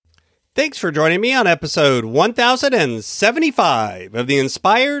Thanks for joining me on episode 1075 of the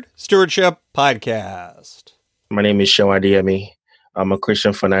Inspired Stewardship Podcast. My name is Sean Adeyemi. I'm a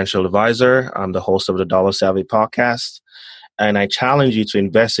Christian financial advisor. I'm the host of the Dollar Savvy Podcast. And I challenge you to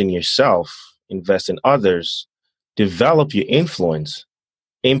invest in yourself, invest in others, develop your influence,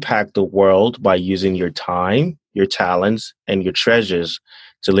 impact the world by using your time, your talents, and your treasures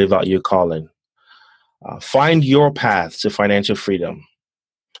to live out your calling. Find your path to financial freedom.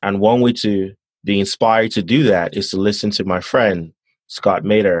 And one way to be inspired to do that is to listen to my friend, Scott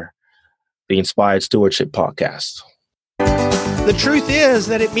Mater, the Inspired Stewardship Podcast. The truth is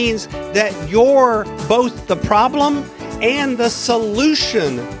that it means that you're both the problem and the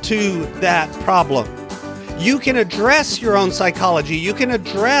solution to that problem. You can address your own psychology. You can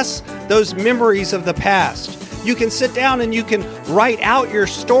address those memories of the past. You can sit down and you can write out your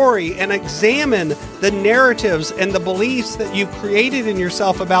story and examine the narratives and the beliefs that you've created in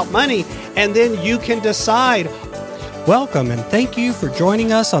yourself about money, and then you can decide. Welcome and thank you for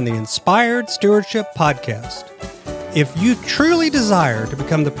joining us on the Inspired Stewardship Podcast. If you truly desire to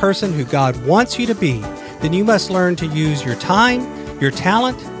become the person who God wants you to be, then you must learn to use your time, your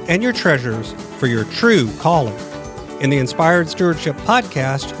talent, and your treasures for your true calling. In the Inspired Stewardship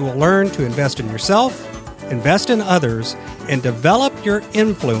Podcast, you will learn to invest in yourself, invest in others, and develop your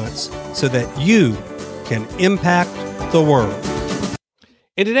influence so that you can impact the world.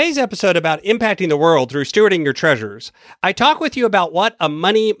 In today's episode about impacting the world through stewarding your treasures, I talk with you about what a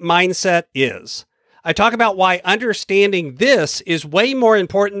money mindset is. I talk about why understanding this is way more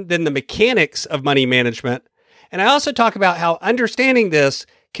important than the mechanics of money management. And I also talk about how understanding this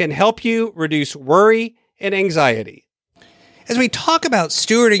can help you reduce worry and anxiety. As we talk about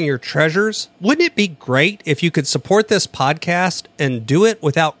stewarding your treasures, wouldn't it be great if you could support this podcast and do it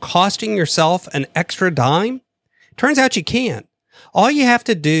without costing yourself an extra dime? Turns out you can. All you have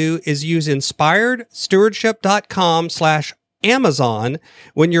to do is use inspiredstewardship.com/Amazon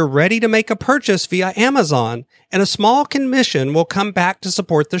when you're ready to make a purchase via Amazon, and a small commission will come back to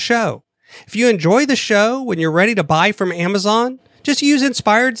support the show. If you enjoy the show when you're ready to buy from Amazon, just use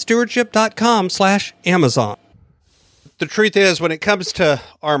inspiredstewardship.com/Amazon. The truth is, when it comes to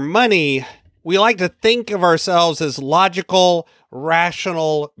our money, we like to think of ourselves as logical,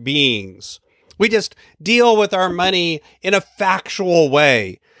 rational beings. We just deal with our money in a factual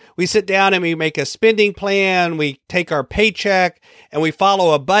way. We sit down and we make a spending plan, we take our paycheck, and we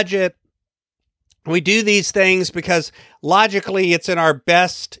follow a budget. We do these things because logically it's in our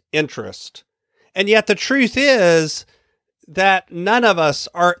best interest. And yet the truth is that none of us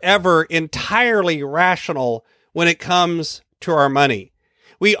are ever entirely rational when it comes to our money.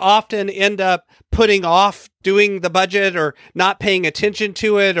 We often end up putting off doing the budget or not paying attention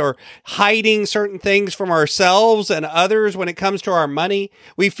to it or hiding certain things from ourselves and others when it comes to our money.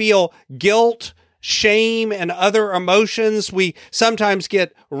 We feel guilt, shame, and other emotions. We sometimes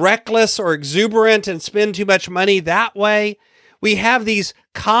get reckless or exuberant and spend too much money that way. We have these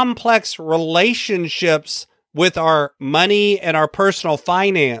complex relationships with our money and our personal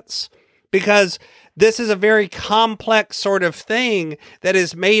finance because this is a very complex sort of thing that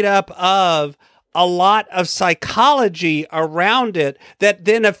is made up of a lot of psychology around it that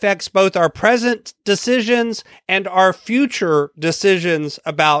then affects both our present decisions and our future decisions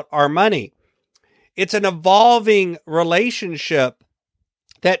about our money. It's an evolving relationship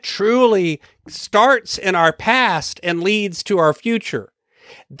that truly starts in our past and leads to our future.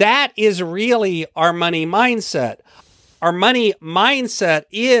 That is really our money mindset. Our money mindset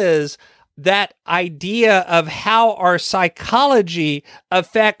is that idea of how our psychology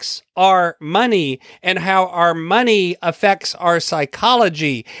affects our money and how our money affects our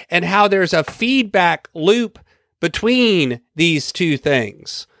psychology and how there's a feedback loop between these two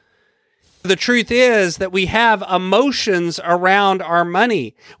things. The truth is that we have emotions around our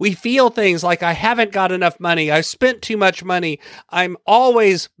money. We feel things like, I haven't got enough money. I've spent too much money. I'm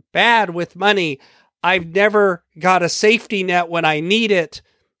always bad with money. I've never got a safety net when I need it.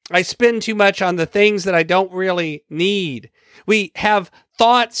 I spend too much on the things that I don't really need. We have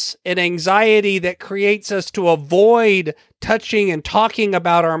thoughts and anxiety that creates us to avoid touching and talking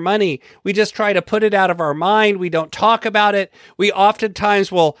about our money. We just try to put it out of our mind. We don't talk about it. We oftentimes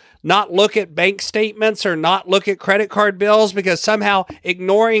will not look at bank statements or not look at credit card bills because somehow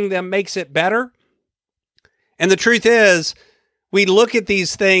ignoring them makes it better. And the truth is, we look at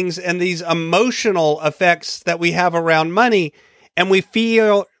these things and these emotional effects that we have around money, and we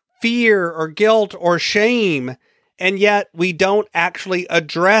feel fear or guilt or shame, and yet we don't actually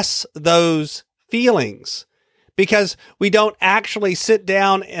address those feelings because we don't actually sit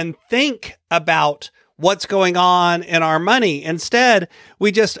down and think about what's going on in our money. Instead,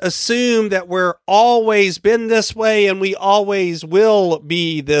 we just assume that we're always been this way and we always will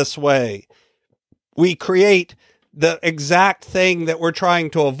be this way. We create the exact thing that we're trying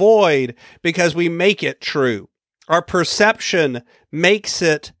to avoid because we make it true. Our perception makes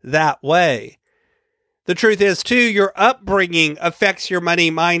it that way. The truth is, too, your upbringing affects your money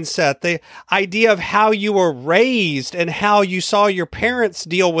mindset. The idea of how you were raised and how you saw your parents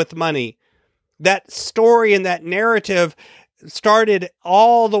deal with money. That story and that narrative started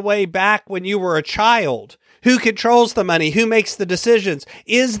all the way back when you were a child. Who controls the money? Who makes the decisions?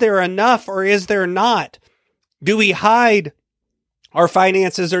 Is there enough or is there not? Do we hide our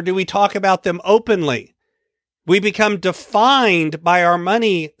finances or do we talk about them openly? We become defined by our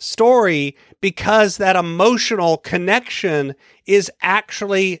money story because that emotional connection is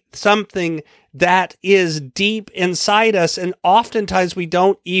actually something that is deep inside us, and oftentimes we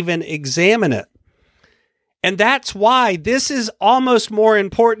don't even examine it. And that's why this is almost more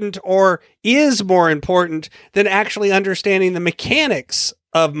important, or is more important, than actually understanding the mechanics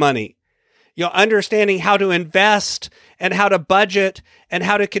of money. You know, understanding how to invest and how to budget and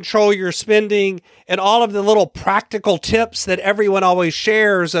how to control your spending and all of the little practical tips that everyone always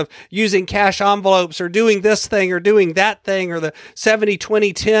shares of using cash envelopes or doing this thing or doing that thing or the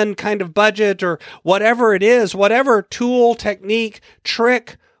 70-20-10 kind of budget or whatever it is, whatever tool, technique,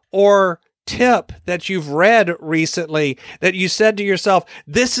 trick, or tip that you've read recently that you said to yourself,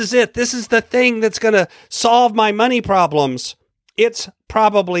 this is it. This is the thing that's going to solve my money problems. It's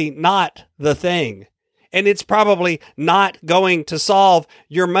probably not the thing. And it's probably not going to solve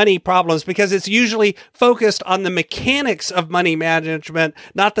your money problems because it's usually focused on the mechanics of money management,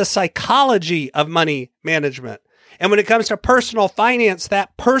 not the psychology of money management. And when it comes to personal finance,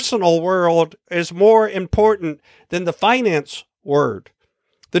 that personal world is more important than the finance word.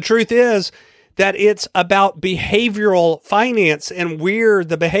 The truth is that it's about behavioral finance, and we're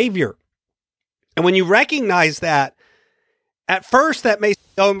the behavior. And when you recognize that, at first that may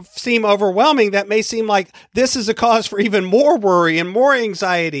seem overwhelming. That may seem like this is a cause for even more worry and more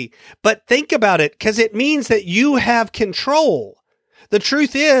anxiety. But think about it, because it means that you have control. The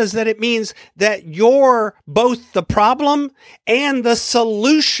truth is that it means that you're both the problem and the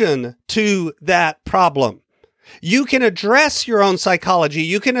solution to that problem. You can address your own psychology.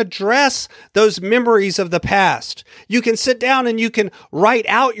 You can address those memories of the past. You can sit down and you can write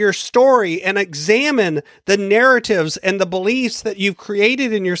out your story and examine the narratives and the beliefs that you've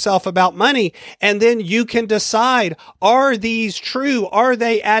created in yourself about money. And then you can decide, are these true? Are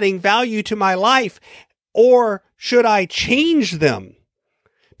they adding value to my life? Or should I change them?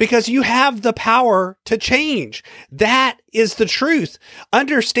 Because you have the power to change. That is the truth.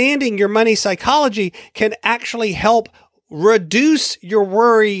 Understanding your money psychology can actually help reduce your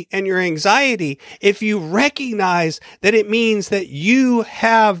worry and your anxiety if you recognize that it means that you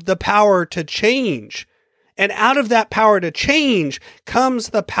have the power to change. And out of that power to change comes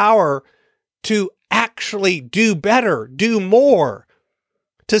the power to actually do better, do more,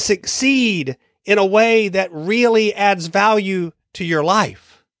 to succeed in a way that really adds value to your life.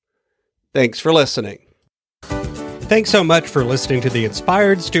 Thanks for listening. Thanks so much for listening to the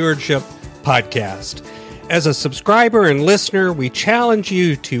Inspired Stewardship Podcast. As a subscriber and listener, we challenge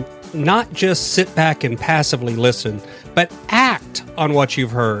you to not just sit back and passively listen, but act on what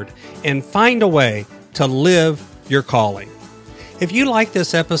you've heard and find a way to live your calling. If you like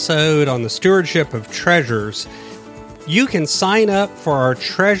this episode on the stewardship of treasures, you can sign up for our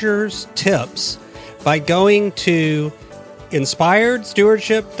treasures tips by going to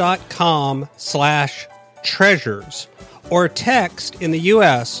inspiredstewardship.com/treasures or text in the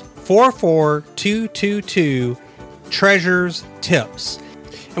U.S. 44222 treasures tips.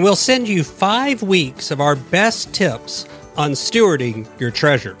 And we'll send you 5 weeks of our best tips on stewarding your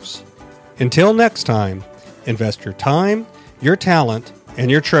treasures. Until next time, invest your time, your talent,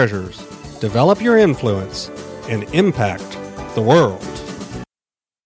 and your treasures. Develop your influence and impact the world.